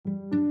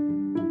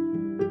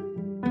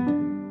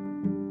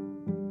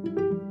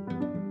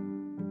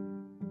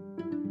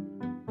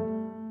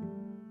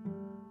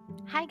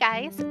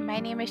guys, my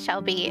name is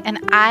Shelby and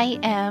I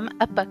am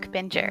a book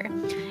binger.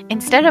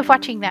 Instead of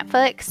watching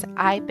Netflix,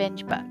 I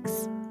binge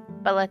books.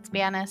 But let's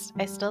be honest,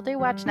 I still do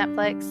watch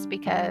Netflix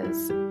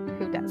because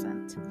who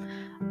doesn't?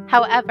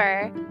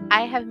 However,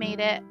 I have made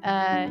it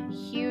a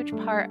huge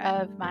part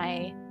of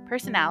my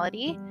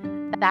personality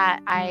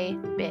that I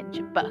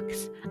binge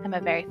books. I'm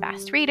a very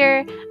fast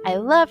reader. I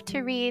love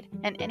to read,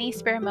 and any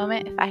spare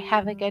moment, if I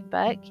have a good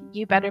book,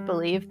 you better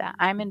believe that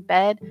I'm in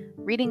bed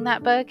reading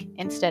that book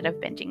instead of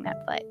binging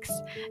Netflix.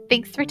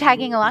 Thanks for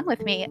tagging along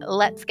with me.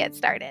 Let's get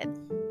started.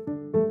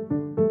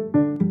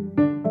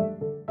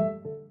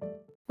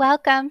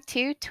 Welcome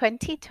to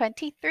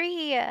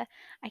 2023. I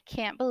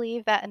can't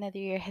believe that another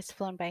year has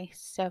flown by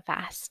so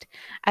fast.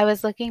 I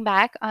was looking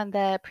back on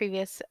the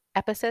previous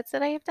episodes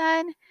that I have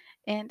done,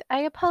 and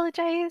I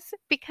apologize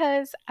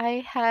because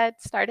I had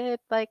started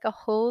like a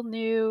whole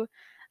new,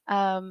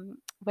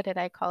 what did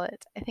I call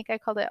it? I think I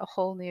called it a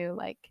whole new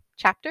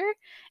chapter,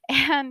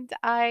 and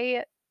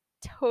I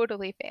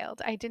totally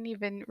failed. I didn't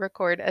even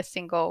record a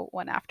single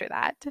one after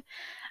that.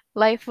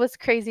 Life was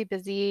crazy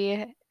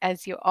busy,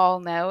 as you all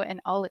know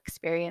and all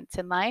experience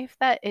in life,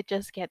 that it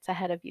just gets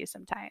ahead of you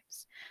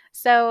sometimes.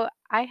 So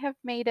I have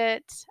made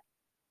it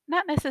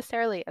not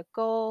necessarily a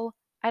goal.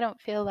 I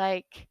don't feel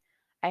like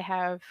I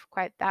have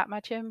quite that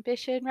much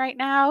ambition right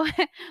now,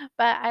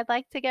 but I'd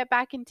like to get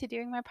back into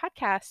doing my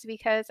podcast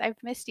because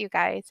I've missed you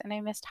guys and I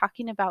miss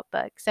talking about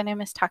books and I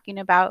miss talking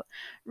about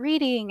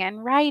reading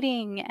and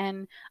writing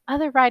and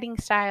other writing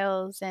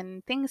styles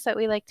and things that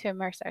we like to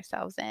immerse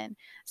ourselves in.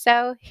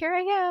 So here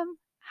I am.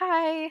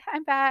 Hi,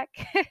 I'm back.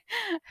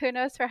 Who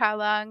knows for how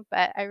long,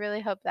 but I really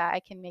hope that I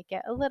can make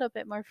it a little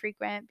bit more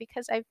frequent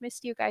because I've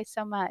missed you guys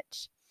so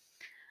much.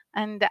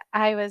 And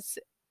I was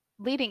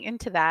leading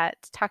into that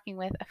talking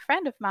with a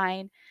friend of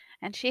mine,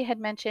 and she had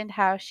mentioned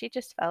how she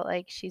just felt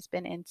like she's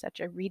been in such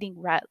a reading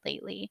rut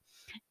lately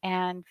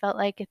and felt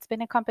like it's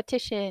been a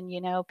competition.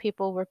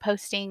 People were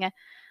posting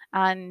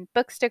on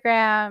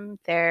Bookstagram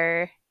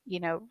their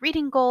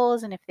reading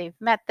goals and if they've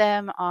met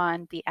them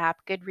on the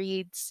app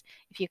Goodreads.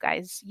 If you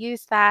guys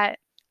use that,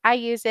 I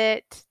use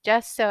it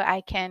just so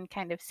I can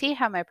kind of see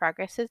how my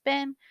progress has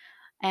been,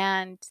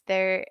 and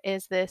there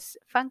is this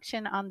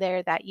function on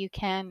there that you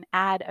can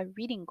add a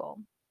reading goal.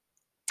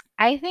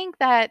 I think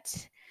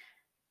that,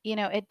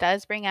 it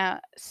does bring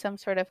out some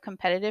sort of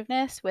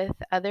competitiveness with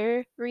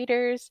other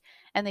readers,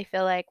 and they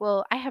feel like,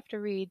 well, I have to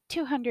read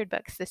 200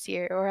 books this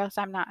year, or else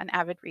I'm not an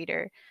avid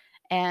reader.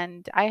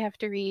 And I have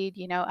to read,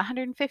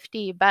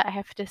 150, but I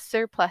have to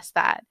surplus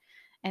that.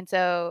 And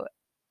so,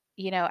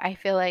 I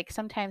feel like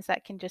sometimes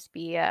that can just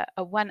be a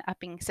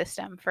one-upping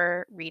system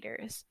for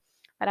readers.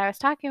 But I was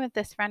talking with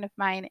this friend of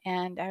mine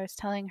and I was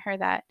telling her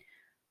that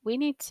we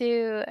need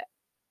to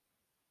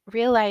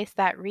realize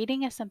that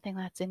reading is something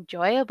that's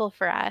enjoyable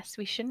for us.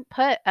 We shouldn't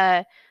put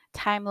a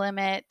time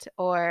limit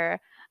or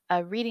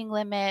a reading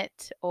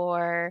limit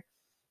or,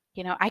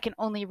 I can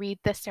only read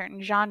this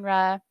certain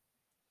genre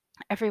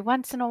every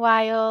once in a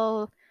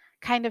while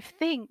kind of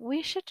thing.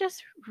 We should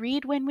just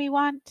read when we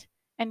want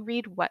and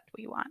read what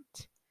we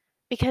want,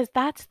 because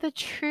that's the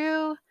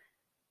true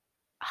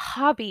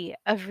hobby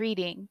of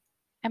reading.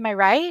 Am I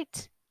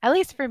right? At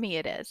least for me,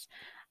 it is.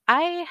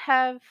 I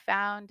have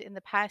found in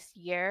the past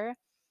year,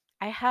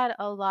 I had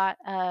a lot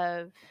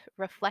of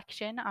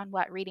reflection on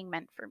what reading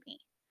meant for me.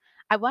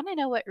 I want to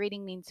know what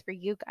reading means for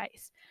you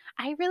guys.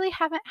 I really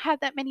haven't had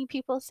that many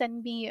people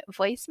send me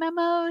voice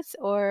memos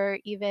or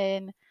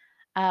even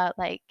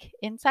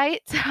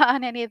insights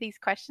on any of these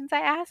questions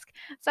I ask.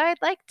 So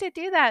I'd like to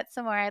do that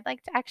some more. I'd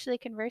like to actually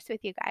converse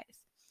with you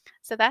guys.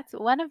 So that's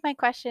one of my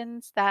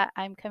questions that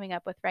I'm coming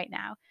up with right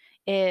now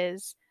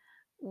is,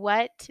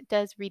 what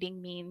does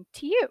reading mean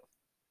to you?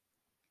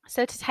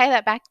 So to tie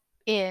that back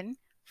in,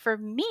 for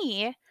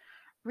me,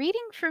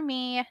 reading for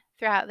me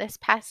throughout this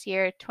past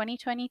year,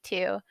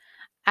 2022,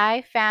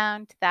 I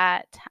found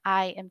that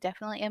I am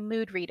definitely a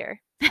mood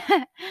reader.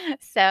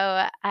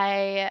 So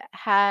I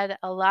had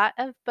a lot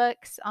of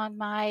books on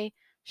my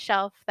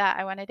shelf that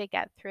I wanted to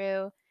get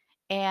through,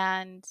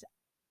 and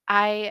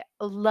I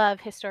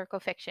love historical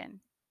fiction.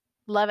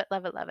 Love it,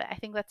 love it, love it. I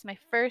think that's my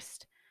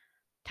first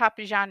top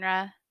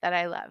genre that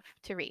I love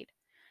to read.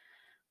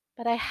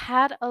 But I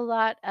had a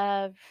lot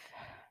of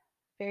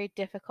very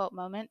difficult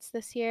moments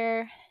this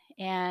year,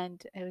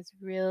 and it was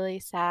really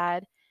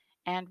sad.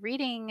 And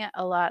reading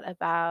a lot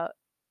about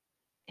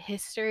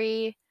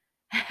history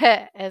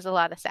is a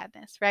lot of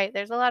sadness, right?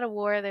 There's a lot of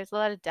war, there's a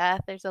lot of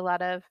death, there's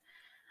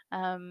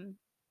um,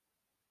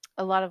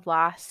 a lot of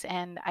loss,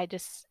 and I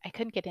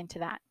couldn't get into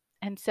that.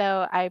 And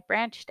so I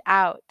branched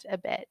out a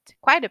bit,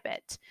 quite a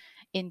bit,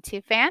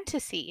 into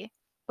fantasy,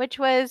 which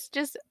was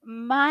just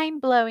mind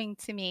blowing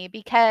to me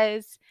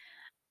because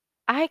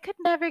I could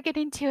never get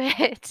into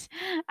it.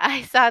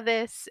 I saw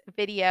this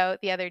video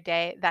the other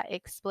day that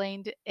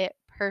explained it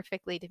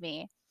perfectly to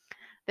me.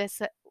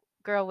 This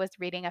girl was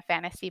reading a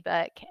fantasy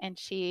book and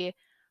she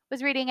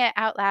was reading it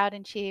out loud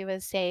and she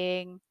was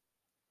saying,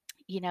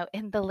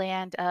 in the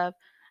land of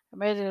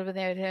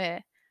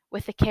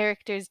with the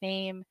character's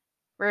name,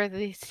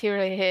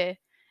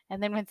 and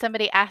And then when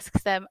somebody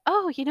asks them,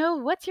 "Oh,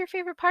 what's your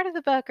favorite part of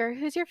the book?" or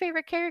 "Who's your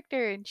favorite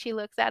character?" and she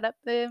looks at up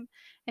them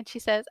and she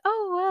says,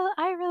 "Oh, well,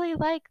 I really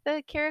like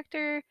the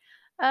character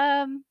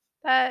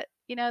that,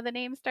 the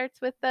name starts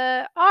with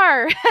the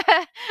R."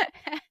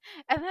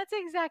 And that's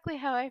exactly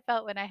how I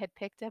felt when I had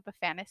picked up a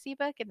fantasy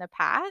book in the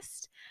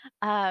past.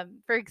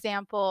 For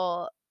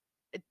example,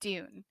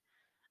 Dune.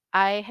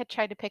 I had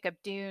tried to pick up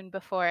Dune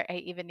before I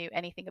even knew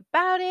anything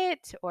about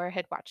it or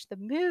had watched the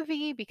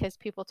movie because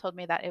people told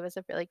me that it was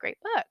a really great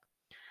book.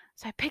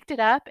 So I picked it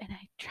up and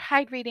I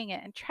tried reading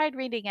it and tried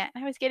reading it,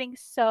 and I was getting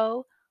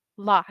so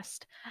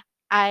lost.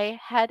 I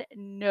had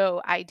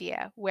no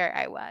idea where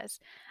I was.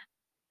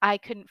 I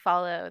couldn't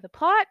follow the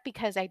plot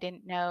because I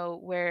didn't know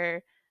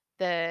where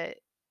the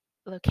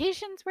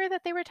locations were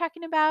that they were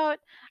talking about.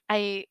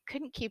 I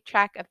couldn't keep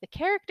track of the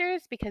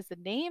characters because the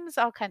names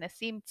all kind of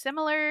seemed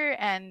similar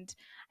and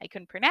I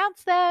couldn't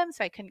pronounce them,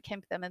 so I couldn't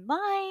keep them in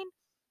line.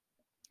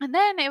 And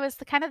then it was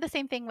kind of the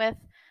same thing with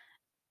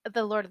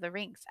the Lord of the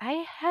Rings.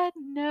 I had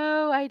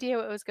no idea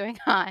what was going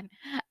on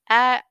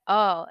at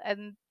all.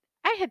 And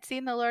I had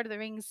seen the Lord of the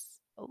Rings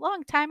a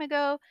long time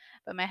ago,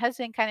 but my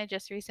husband kind of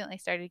just recently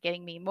started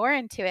getting me more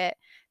into it.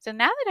 So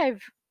now that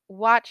I've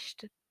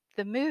watched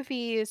the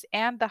movies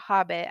and The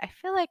Hobbit, I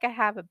feel like I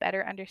have a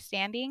better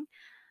understanding.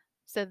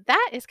 So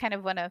that is kind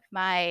of one of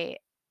my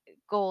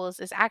goals,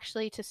 is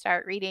actually to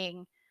start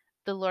reading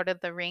The Lord of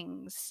the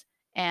Rings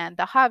and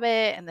The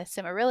Hobbit and The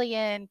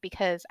Silmarillion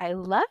because I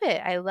love it.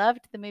 I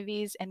loved the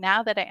movies, and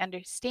now that I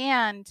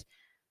understand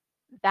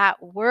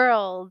that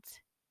world,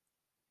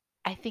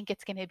 I think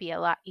it's going to be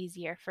a lot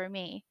easier for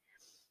me.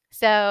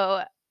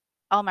 So,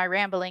 all my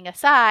rambling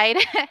aside,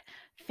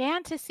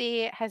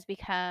 fantasy has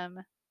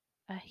become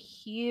a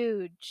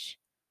huge,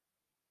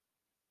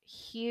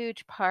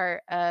 huge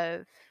part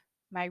of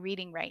my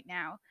reading right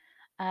now.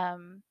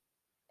 Um,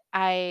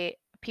 I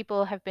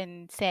People have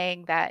been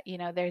saying that,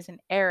 there's an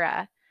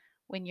era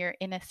when you're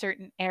in a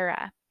certain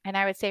era. And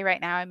I would say right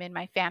now I'm in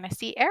my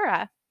fantasy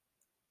era.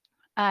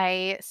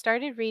 I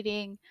started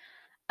reading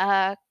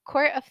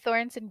Court of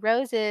Thorns and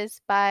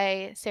Roses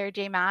by Sarah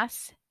J.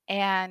 Maas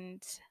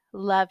and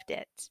loved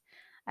it.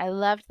 I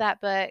loved that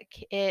book.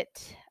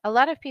 A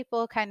lot of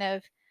people kind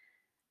of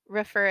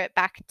refer it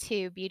back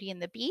to Beauty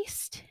and the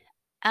Beast.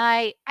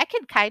 I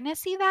could kind of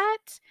see that.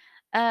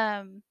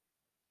 Um,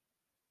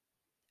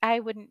 I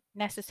wouldn't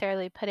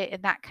necessarily put it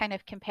in that kind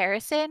of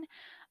comparison,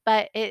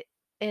 but it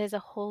is a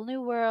whole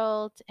new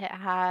world. It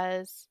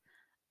has,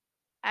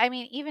 I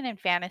mean, even in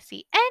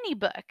fantasy, any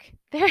book,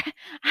 there,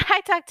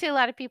 I talk to a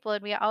lot of people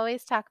and we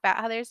always talk about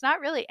how there's not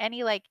really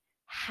any like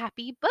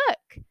happy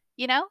book,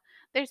 you know?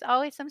 There's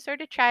always some sort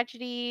of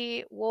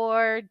tragedy,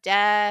 war,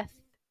 death,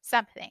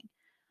 something.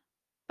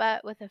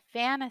 But with a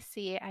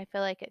fantasy, I feel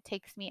like it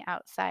takes me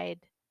outside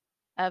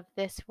of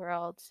this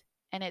world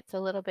and it's a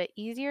little bit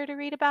easier to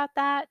read about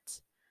that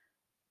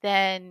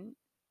than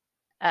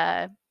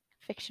a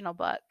fictional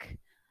book.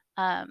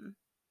 Um,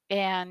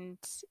 and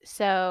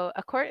so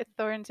A Court of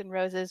Thorns and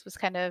Roses was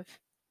kind of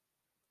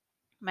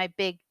my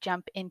big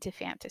jump into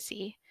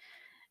fantasy.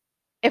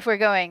 If we're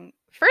going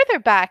further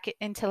back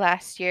into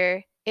last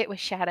year, it was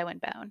Shadow and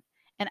Bone.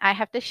 And I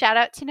have to shout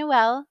out to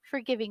Noelle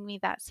for giving me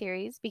that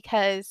series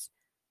because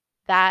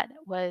that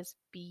was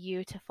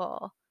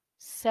beautiful.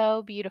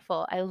 So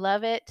beautiful. I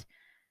love it.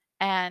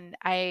 And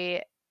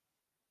I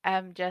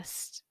am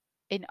just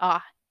in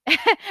awe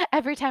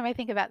every time I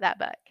think about that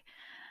book.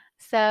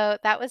 So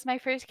that was my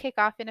first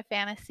kickoff in a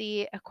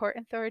fantasy. A Court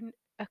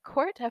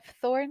of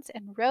Thorns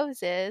and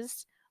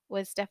Roses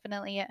was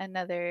definitely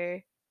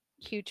another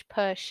huge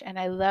push, and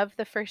I love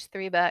the first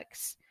three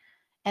books.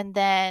 And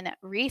then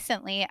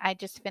recently, I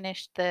just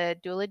finished the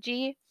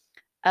duology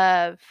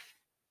of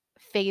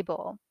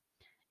Fable,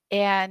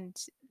 and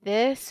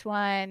this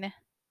one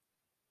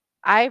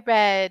I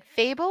read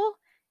Fable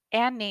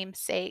and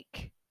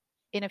Namesake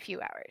in a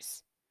few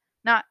hours.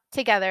 Not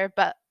together,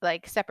 but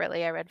like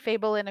separately. I read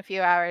Fable in a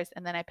few hours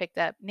and then I picked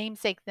up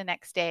Namesake the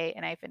next day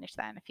and I finished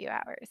that in a few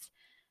hours.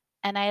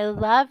 And I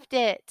loved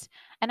it.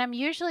 And I'm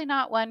usually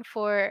not one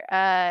for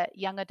a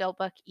young adult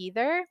book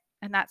either.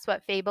 And that's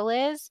what Fable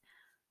is.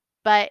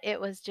 But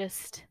it was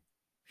just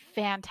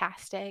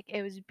fantastic.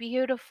 It was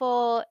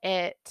beautiful.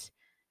 It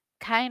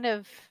kind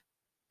of,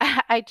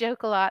 I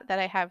joke a lot that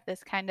I have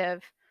this kind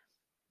of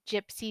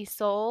gypsy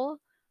soul.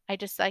 I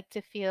just like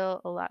to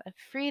feel a lot of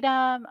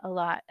freedom, a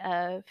lot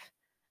of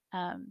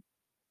um,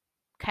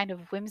 kind of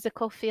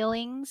whimsical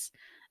feelings.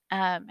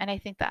 And I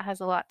think that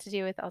has a lot to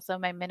do with also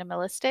my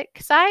minimalistic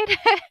side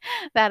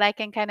that I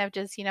can kind of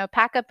just,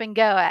 pack up and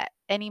go at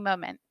any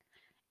moment.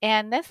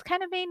 And this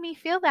kind of made me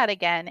feel that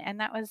again. And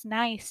that was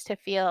nice to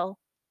feel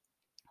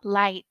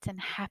light and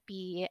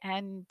happy.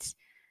 And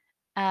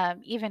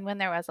even when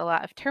there was a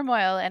lot of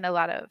turmoil and a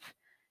lot of,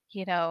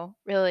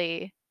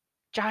 really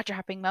jaw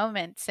dropping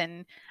moments.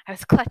 And I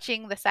was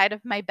clutching the side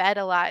of my bed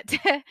a lot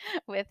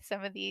with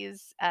some of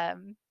these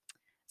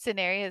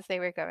scenarios they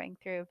were going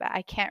through. But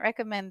I can't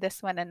recommend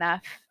this one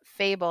enough.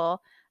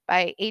 Fable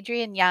by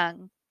Adrienne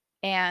Young.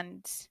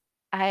 And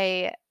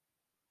I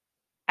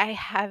I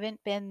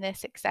haven't been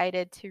this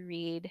excited to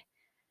read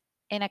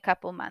in a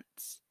couple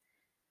months.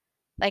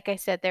 Like I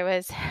said, there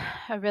was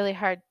a really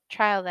hard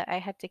trial that I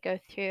had to go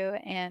through,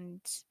 and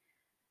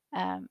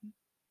um,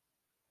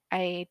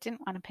 I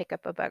didn't want to pick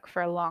up a book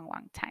for a long,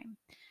 long time.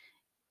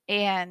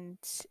 And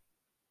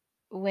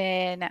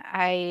when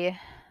I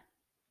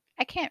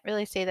can't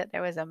really say that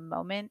there was a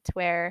moment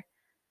where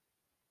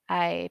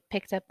I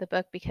picked up the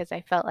book because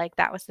I felt like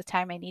that was the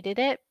time I needed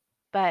it,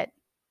 but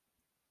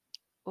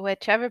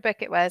whichever book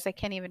it was, I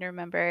can't even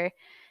remember,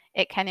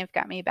 it kind of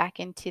got me back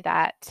into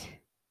that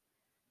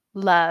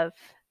love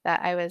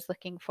that I was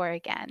looking for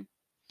again.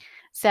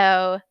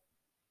 So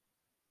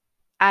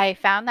I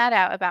found that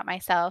out about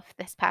myself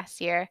this past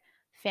year.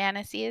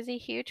 Fantasy is a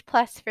huge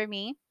plus for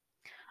me.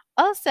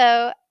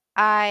 Also,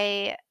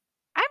 I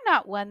I'm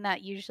not one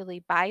that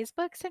usually buys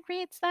books and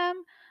reads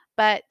them,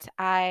 but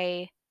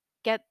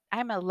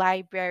I'm a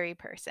library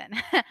person.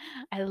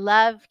 I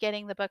love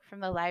getting the book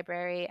from the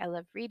library. I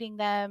love reading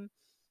them.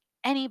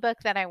 Any book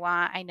that I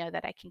want, I know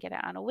that I can get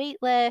it on a wait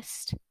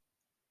list.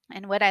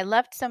 And what I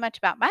loved so much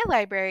about my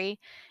library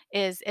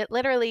is it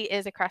literally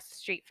is across the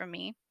street from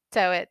me.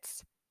 So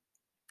it's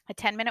a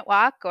 10-minute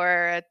walk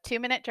or a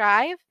 2-minute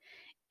drive,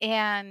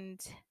 and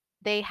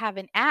they have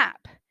an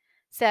app.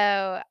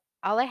 So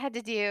all I had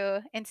to do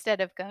instead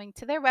of going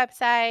to their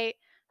website,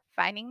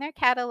 finding their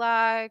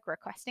catalog,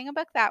 requesting a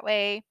book that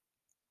way,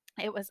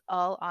 it was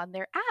all on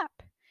their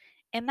app.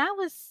 And that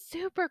was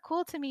super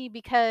cool to me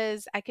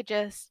because I could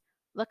just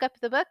look up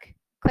the book,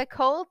 click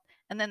hold,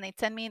 and then they'd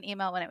send me an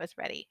email when it was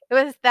ready. It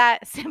was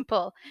that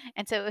simple.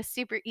 And so it was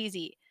super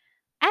easy.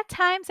 At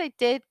times, I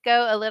did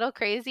go a little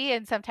crazy,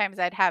 and sometimes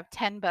I'd have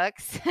 10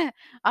 books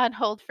on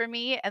hold for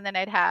me, and then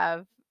I'd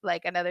have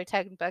like another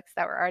 10 books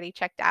that were already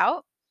checked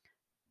out.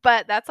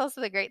 But that's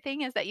also the great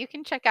thing is that you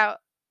can check out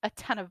a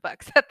ton of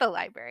books at the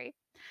library.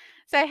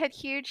 So I had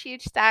huge,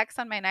 huge stacks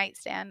on my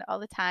nightstand all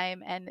the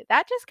time, and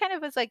that just kind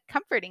of was like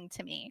comforting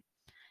to me.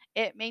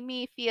 It made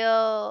me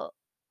feel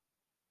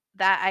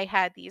that I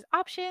had these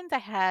options. I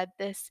had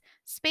this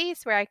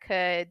space where I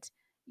could,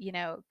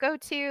 go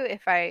to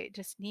if I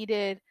just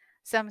needed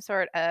some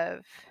sort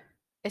of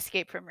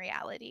escape from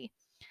reality.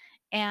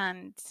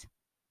 And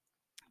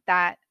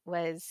that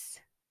was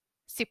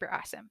super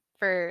awesome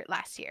for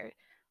last year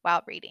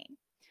while reading.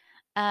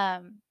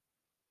 Um,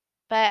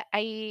 but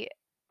I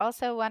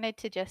also wanted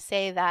to just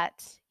say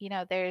that,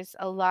 there's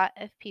a lot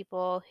of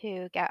people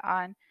who get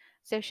on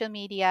social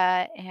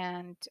media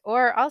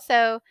or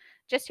also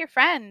just your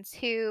friends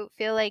who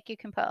feel like you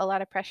can put a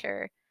lot of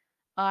pressure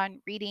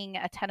on reading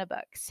a ton of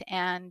books.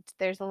 And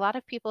there's a lot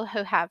of people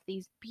who have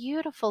these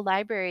beautiful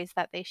libraries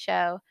that they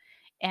show,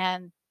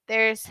 and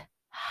there's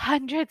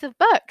hundreds of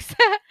books,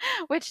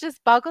 which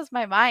just boggles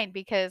my mind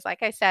because,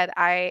 like I said,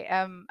 I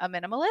am a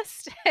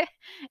minimalist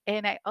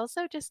and I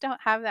also just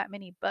don't have that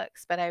many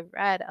books, but I've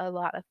read a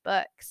lot of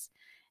books.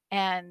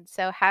 And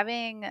so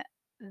having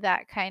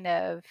that kind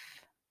of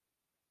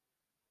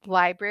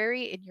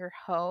library in your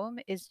home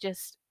is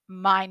just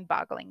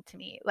mind-boggling to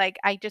me. Like,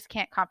 I just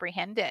can't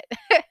comprehend it.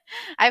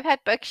 I've had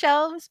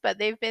bookshelves, but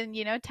they've been,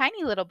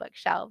 tiny little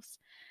bookshelves.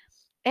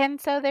 And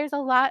so there's a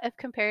lot of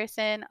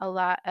comparison, a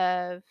lot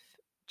of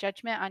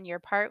judgment on your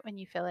part when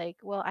you feel like,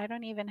 well, I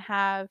don't even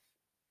have,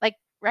 like,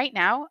 right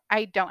now,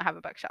 I don't have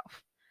a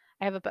bookshelf.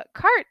 I have a book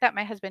cart that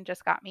my husband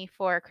just got me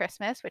for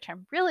Christmas, which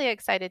I'm really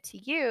excited to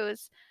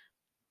use.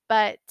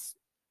 But,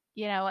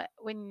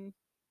 when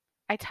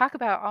I talk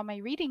about all my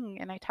reading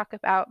and I talk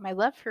about my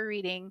love for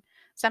reading,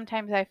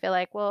 sometimes I feel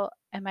like, well,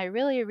 am I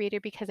really a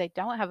reader because I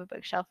don't have a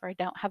bookshelf or I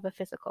don't have a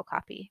physical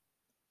copy?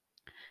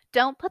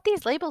 Don't put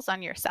these labels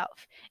on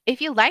yourself.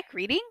 If you like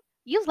reading,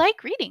 you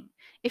like reading.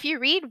 If you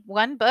read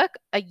one book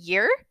a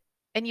year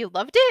and you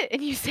loved it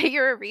and you say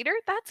you're a reader,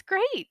 that's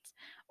great.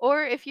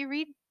 Or if you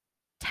read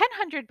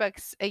 1,000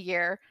 books a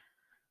year,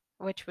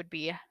 which would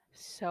be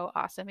so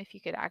awesome if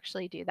you could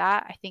actually do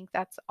that. I think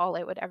that's all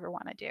I would ever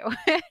want to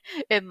do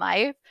in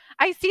life.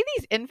 I see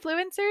these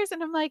influencers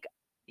and I'm like,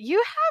 you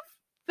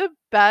have the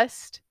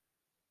best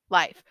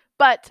life.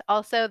 But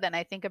also, then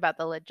I think about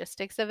the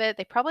logistics of it.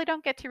 They probably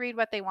don't get to read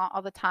what they want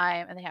all the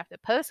time and they have to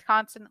post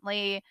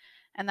constantly.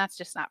 And that's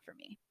just not for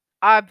me.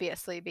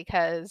 Obviously,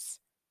 because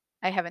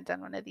I haven't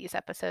done one of these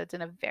episodes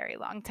in a very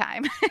long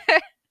time.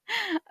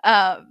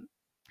 um,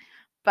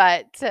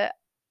 but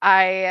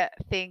I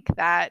think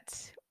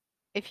that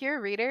if you're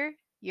a reader,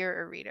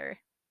 you're a reader.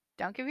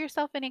 Don't give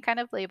yourself any kind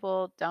of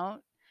label.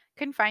 Don't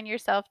confine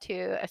yourself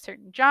to a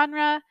certain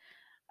genre,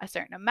 a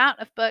certain amount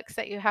of books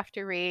that you have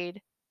to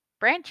read.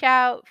 Branch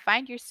out,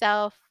 find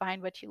yourself,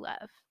 find what you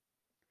love.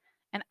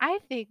 And I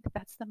think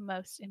that's the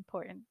most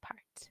important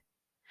part.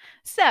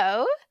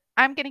 So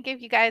I'm going to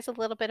give you guys a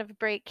little bit of a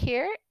break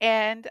here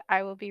and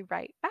I will be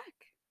right back.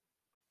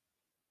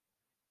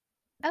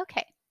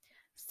 Okay,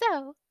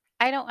 so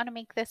I don't want to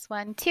make this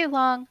one too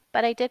long,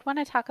 but I did want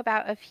to talk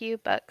about a few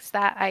books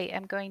that I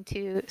am going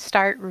to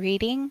start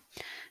reading.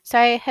 So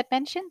I had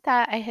mentioned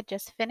that I had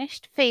just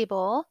finished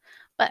Fable,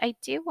 but I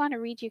do want to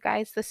read you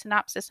guys the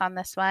synopsis on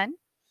this one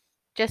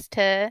just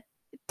to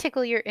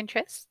tickle your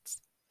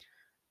interests.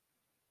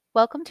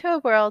 Welcome to a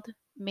world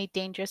made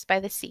dangerous by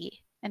the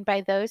sea and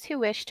by those who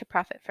wish to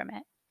profit from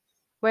it,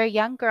 where a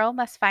young girl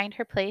must find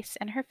her place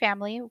and her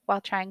family while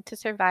trying to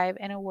survive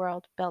in a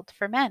world built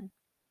for men.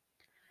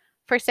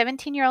 For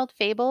 17-year-old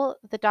Fable,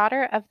 the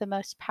daughter of the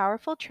most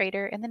powerful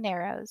trader in the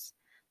Narrows,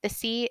 the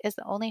sea is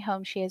the only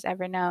home she has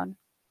ever known.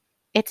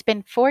 It's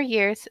been 4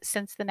 years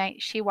since the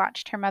night she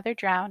watched her mother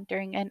drown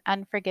during an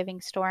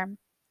unforgiving storm.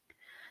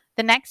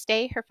 The next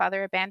day, her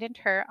father abandoned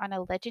her on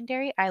a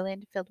legendary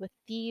island filled with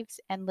thieves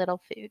and little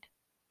food.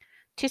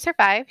 To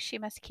survive, she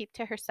must keep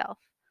to herself,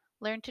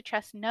 learn to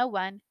trust no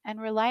one,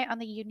 and rely on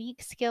the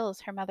unique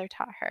skills her mother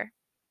taught her.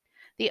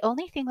 The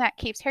only thing that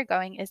keeps her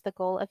going is the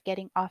goal of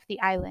getting off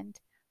the island,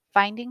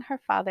 finding her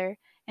father,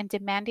 and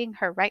demanding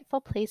her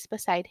rightful place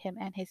beside him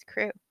and his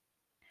crew.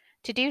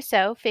 To do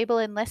so, Fable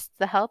enlists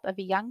the help of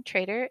a young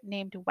trader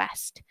named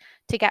West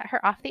to get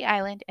her off the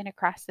island and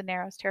across the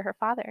Narrows to her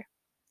father.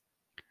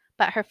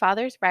 But her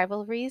father's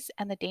rivalries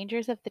and the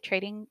dangers of the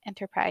trading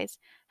enterprise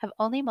have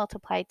only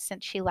multiplied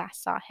since she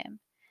last saw him,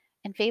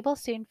 and Fable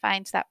soon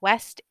finds that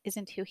West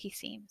isn't who he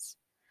seems.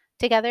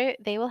 Together,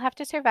 they will have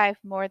to survive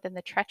more than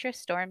the treacherous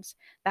storms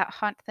that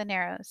haunt the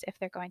Narrows if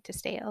they're going to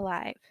stay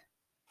alive.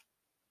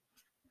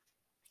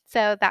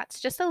 So that's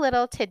just a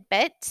little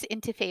tidbit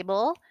into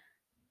Fable.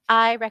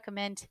 I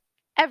recommend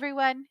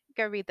everyone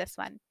go read this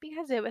one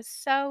because it was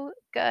so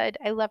good.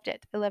 I loved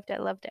it. I loved it.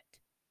 I loved it.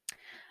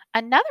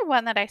 Another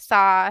one that I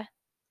saw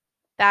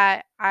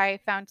that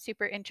I found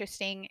super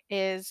interesting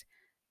is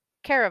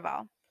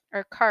Caraval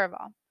or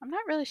Caraval. I'm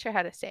not really sure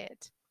how to say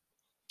it,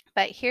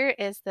 but here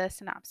is the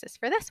synopsis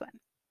for this one.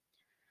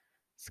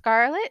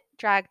 Scarlet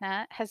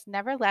Dragna has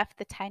never left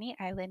the tiny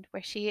island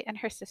where she and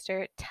her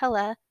sister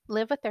Tella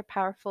live with their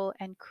powerful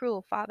and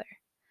cruel father.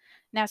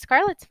 Now,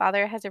 Scarlet's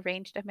father has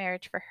arranged a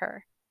marriage for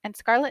her, and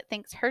Scarlet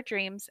thinks her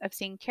dreams of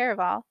seeing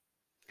Caraval,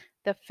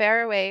 the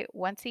faraway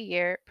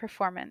once-a-year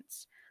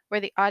performance where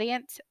the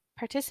audience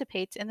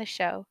participates in the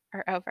show,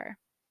 are over.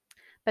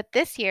 But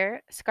this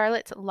year,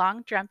 Scarlet's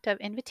long dreamt of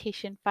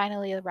invitation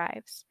finally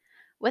arrives,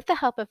 with the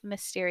help of a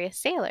mysterious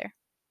sailor.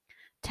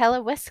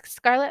 Tella whisks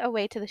Scarlet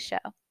away to the show.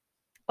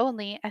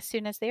 Only, as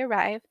soon as they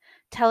arrive,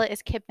 Tella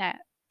is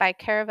kidnapped by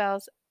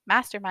Caraval's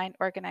mastermind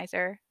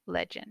organizer,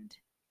 Legend.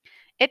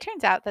 It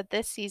turns out that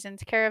this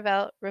season's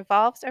Caraval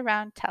revolves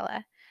around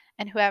Tella,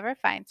 and whoever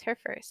finds her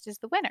first is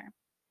the winner.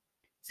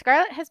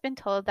 Scarlet has been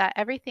told that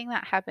everything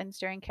that happens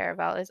during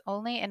Caraval is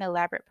only an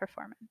elaborate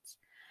performance,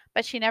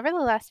 but she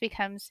nevertheless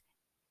becomes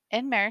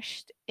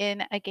immersed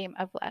in a game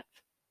of love,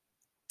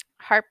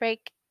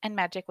 heartbreak, and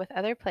magic with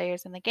other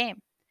players in the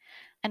game.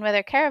 And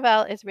whether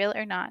Caraval is real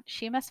or not,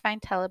 she must find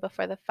Tella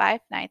before the 5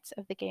 nights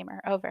of the game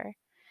are over.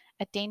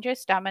 A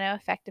dangerous domino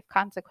effect of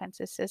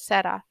consequences is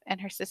set off, and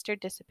her sister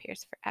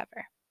disappears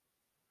forever.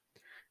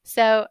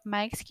 So,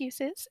 my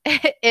excuses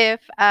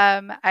if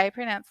I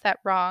pronounced that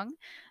wrong.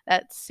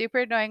 That's super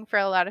annoying for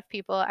a lot of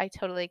people. I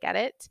totally get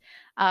it.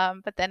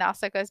 But then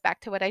also goes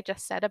back to what I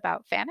just said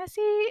about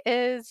fantasy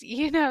is,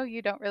 you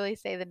don't really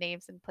say the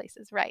names and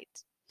places right.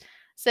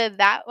 So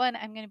that one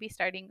I'm going to be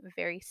starting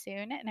very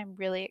soon, and I'm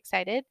really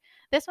excited.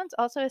 This one's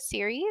also a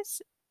series,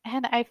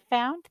 and I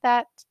found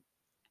that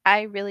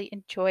I really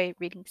enjoy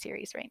reading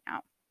series right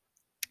now.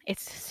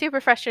 It's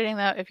super frustrating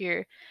though if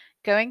you're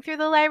going through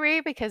the library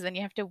because then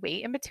you have to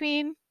wait in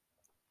between,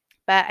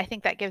 but I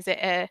think that gives it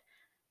a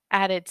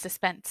added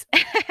suspense.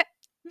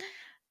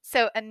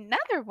 So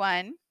another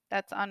one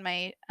that's on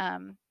my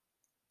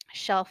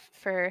shelf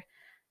for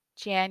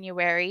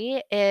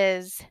January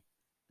is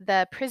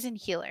The Prison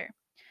Healer.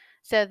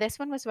 So this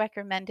one was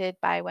recommended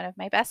by one of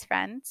my best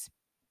friends.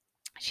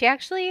 She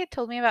actually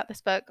told me about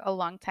this book a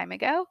long time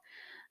ago,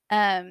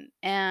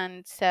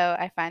 and so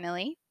I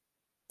finally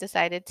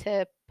decided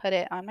to put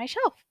it on my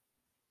shelf.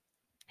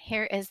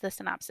 Here is the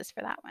synopsis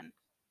for that one.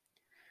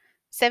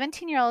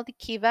 17-year-old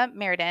Kiva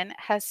Meriden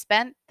has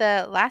spent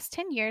the last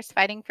 10 years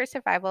fighting for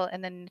survival in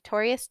the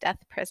notorious death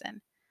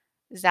prison,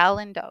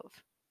 Zalindov,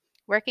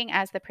 working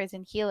as the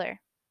prison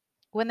healer.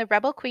 When the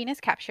rebel queen is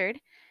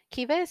captured,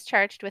 Kiva is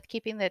charged with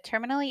keeping the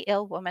terminally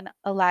ill woman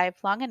alive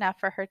long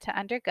enough for her to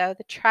undergo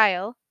the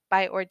trial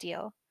by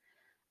ordeal,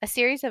 a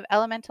series of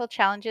elemental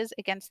challenges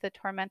against the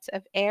torments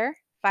of air,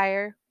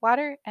 fire,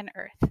 water, and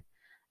earth,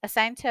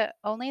 assigned to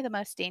only the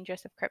most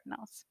dangerous of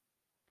criminals.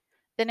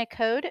 Then a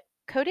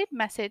coded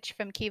message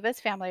from Kiva's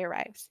family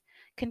arrives,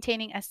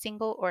 containing a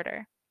single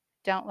order: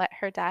 "Don't let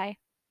her die.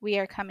 We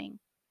are coming."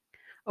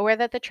 Aware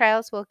that the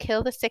trials will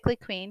kill the sickly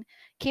queen,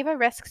 Kiva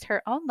risks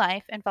her own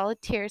life and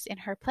volunteers in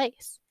her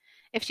place.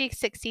 If she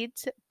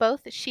succeeds,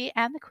 both she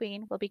and the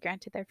queen will be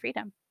granted their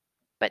freedom.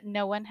 But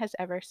no one has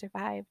ever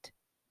survived.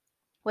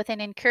 With an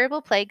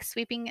incurable plague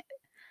sweeping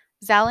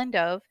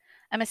Zalindov,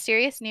 a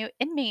mysterious new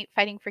inmate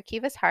fighting for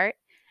Kiva's heart,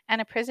 and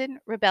a prison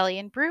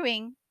rebellion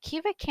brewing,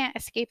 Kiva can't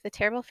escape the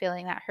terrible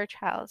feeling that her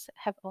trials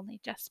have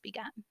only just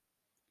begun.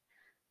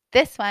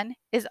 This one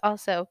is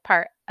also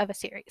part of a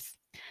series.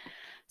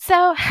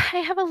 So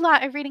I have a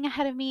lot of reading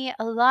ahead of me,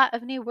 a lot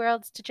of new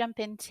worlds to jump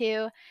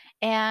into,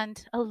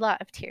 and a lot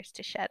of tears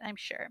to shed, I'm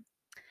sure.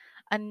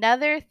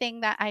 Another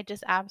thing that I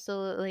just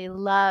absolutely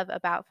love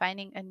about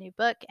finding a new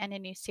book and a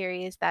new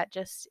series that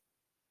just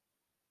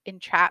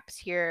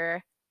entraps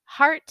your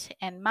heart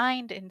and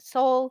mind and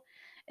soul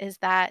is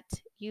that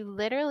you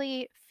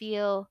literally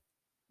feel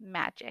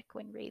magic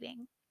when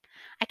reading.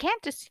 I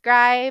can't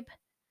describe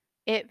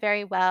it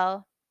very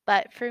well,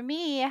 but for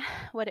me,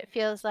 what it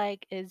feels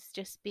like is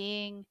just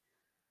being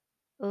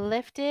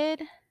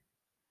lifted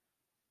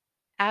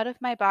out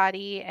of my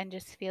body and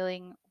just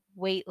feeling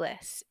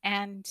weightless.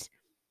 And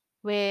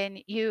when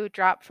you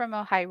drop from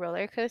a high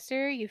roller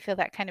coaster, you feel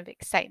that kind of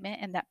excitement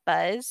and that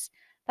buzz.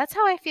 That's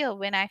how I feel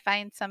when I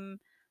find some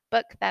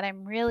book that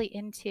I'm really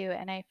into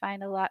and I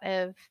find a lot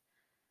of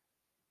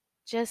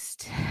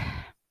just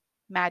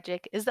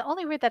magic is the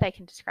only word that I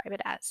can describe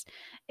it as.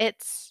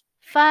 It's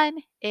fun,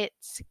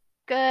 it's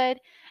good,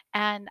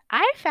 and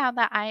I found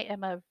that I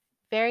am a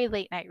very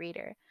late night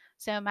reader.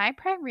 So my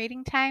prime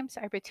reading times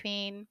are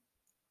between,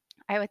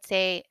 I would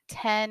say,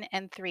 10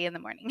 and 3 in the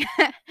morning.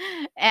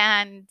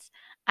 And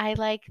I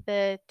like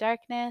the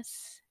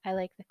darkness, I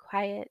like the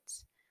quiet,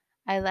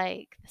 I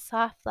like the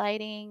soft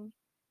lighting,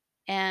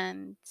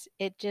 and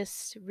it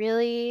just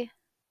really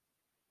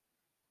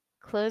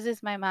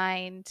closes my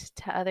mind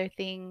to other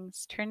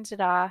things, turns it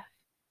off,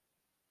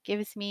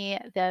 gives me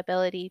the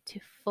ability to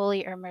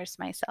fully immerse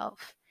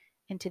myself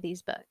into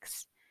these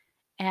books.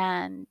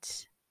 And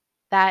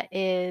that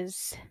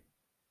is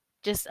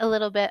just a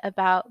little bit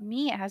about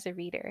me as a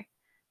reader.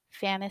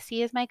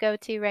 Fantasy is my go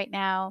to right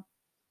now.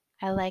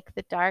 I like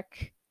the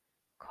dark,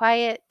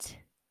 quiet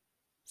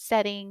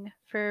setting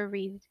for a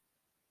read.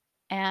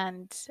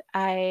 And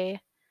I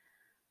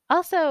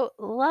also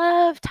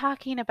love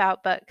talking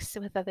about books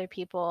with other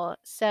people.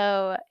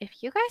 So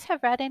if you guys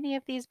have read any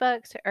of these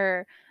books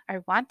or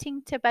are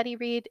wanting to buddy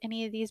read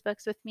any of these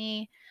books with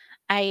me,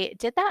 I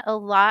did that a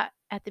lot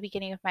at the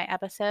beginning of my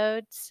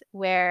episodes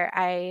where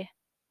I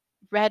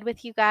read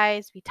with you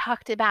guys, we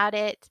talked about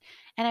it,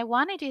 and I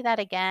want to do that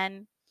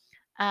again.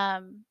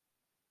 Um,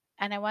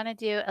 and I want to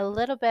do a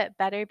little bit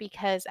better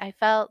because I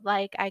felt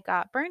like I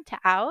got burnt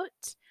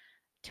out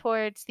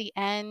towards the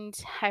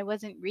end. I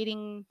wasn't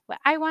reading what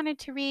I wanted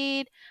to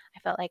read. I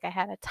felt like I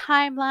had a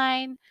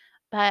timeline,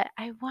 but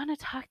I want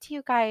to talk to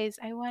you guys.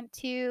 I want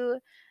to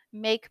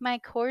make my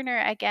corner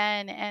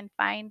again and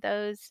find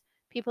those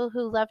people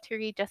who love to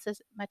read just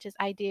as much as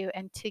I do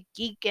and to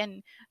geek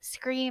and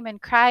scream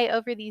and cry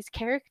over these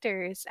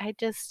characters.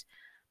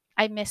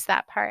 I miss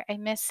that part. I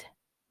miss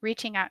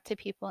reaching out to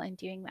people and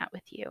doing that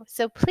with you.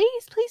 So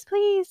please, please,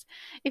 please,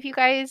 if you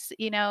guys,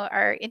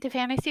 are into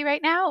fantasy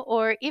right now,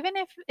 or even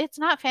if it's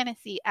not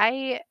fantasy,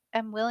 I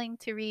am willing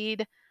to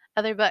read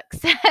other books.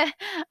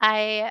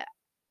 I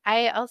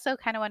I also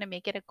kind of want to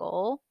make it a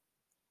goal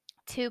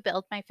to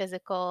build my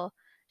physical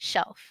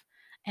shelf.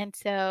 And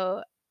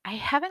so I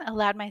haven't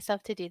allowed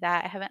myself to do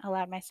that. I haven't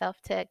allowed myself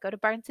to go to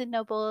Barnes and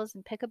Nobles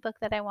and pick a book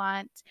that I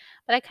want,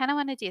 but I kind of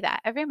want to do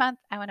that. Every month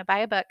I want to buy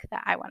a book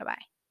that I want to buy.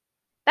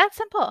 That's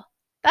simple.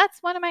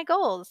 That's one of my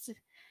goals.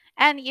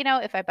 And,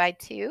 if I buy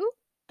two,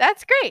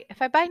 that's great.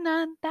 If I buy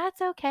none,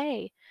 that's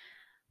okay.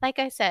 Like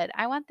I said,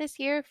 I want this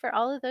year for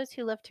all of those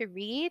who love to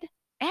read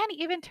and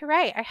even to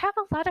write. I have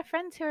a lot of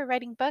friends who are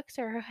writing books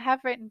or who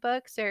have written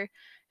books or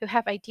who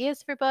have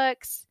ideas for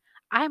books.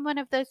 I'm one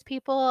of those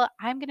people.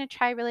 I'm going to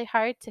try really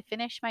hard to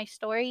finish my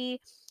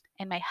story.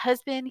 And my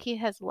husband, he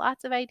has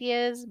lots of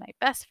ideas. My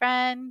best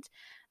friend.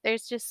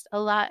 There's just a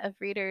lot of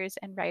readers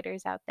and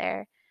writers out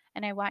there.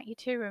 And I want you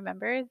to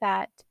remember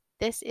that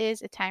this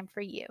is a time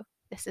for you.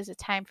 This is a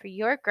time for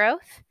your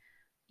growth,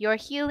 your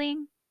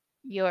healing,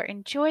 your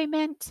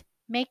enjoyment.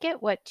 Make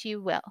it what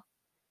you will.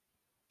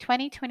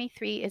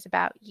 2023 is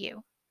about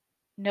you,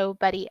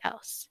 nobody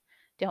else.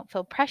 Don't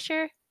feel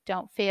pressure.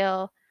 Don't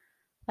feel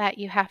that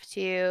you have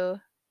to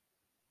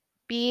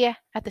be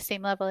at the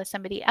same level as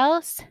somebody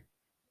else.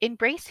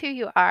 Embrace who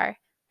you are,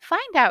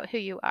 find out who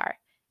you are,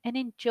 and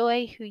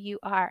enjoy who you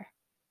are.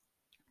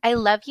 I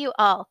love you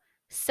all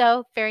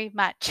so very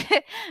much.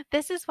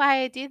 This is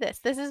why I do this.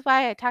 This is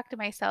why I talk to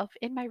myself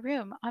in my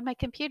room on my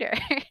computer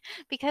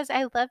because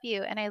I love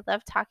you and I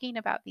love talking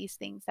about these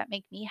things that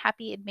make me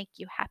happy and make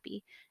you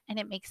happy. And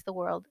it makes the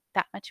world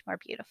that much more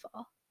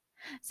beautiful.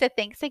 So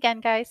thanks again,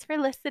 guys, for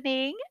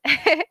listening.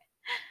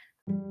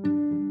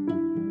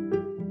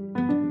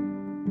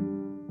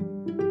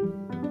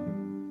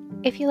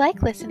 If you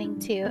like listening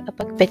to a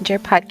Book Binger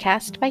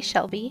podcast by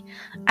Shelby,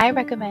 I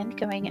recommend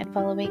going and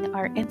following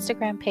our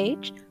Instagram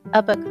page,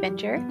 A Book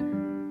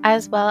Binger,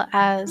 as well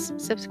as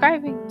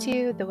subscribing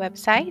to the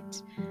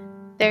website.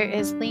 There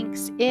is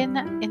links in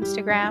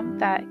Instagram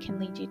that can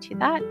lead you to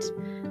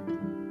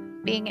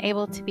that. Being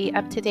able to be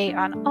up to date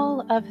on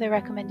all of the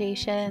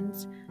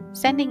recommendations,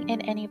 sending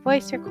in any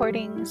voice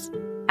recordings,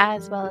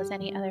 as well as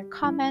any other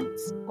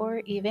comments,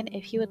 or even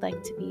if you would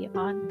like to be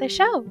on the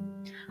show.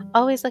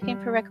 Always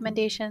looking for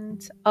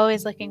recommendations,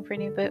 always looking for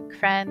new book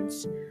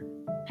friends.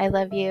 I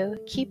love you.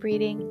 Keep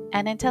reading,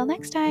 and until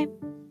next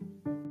time.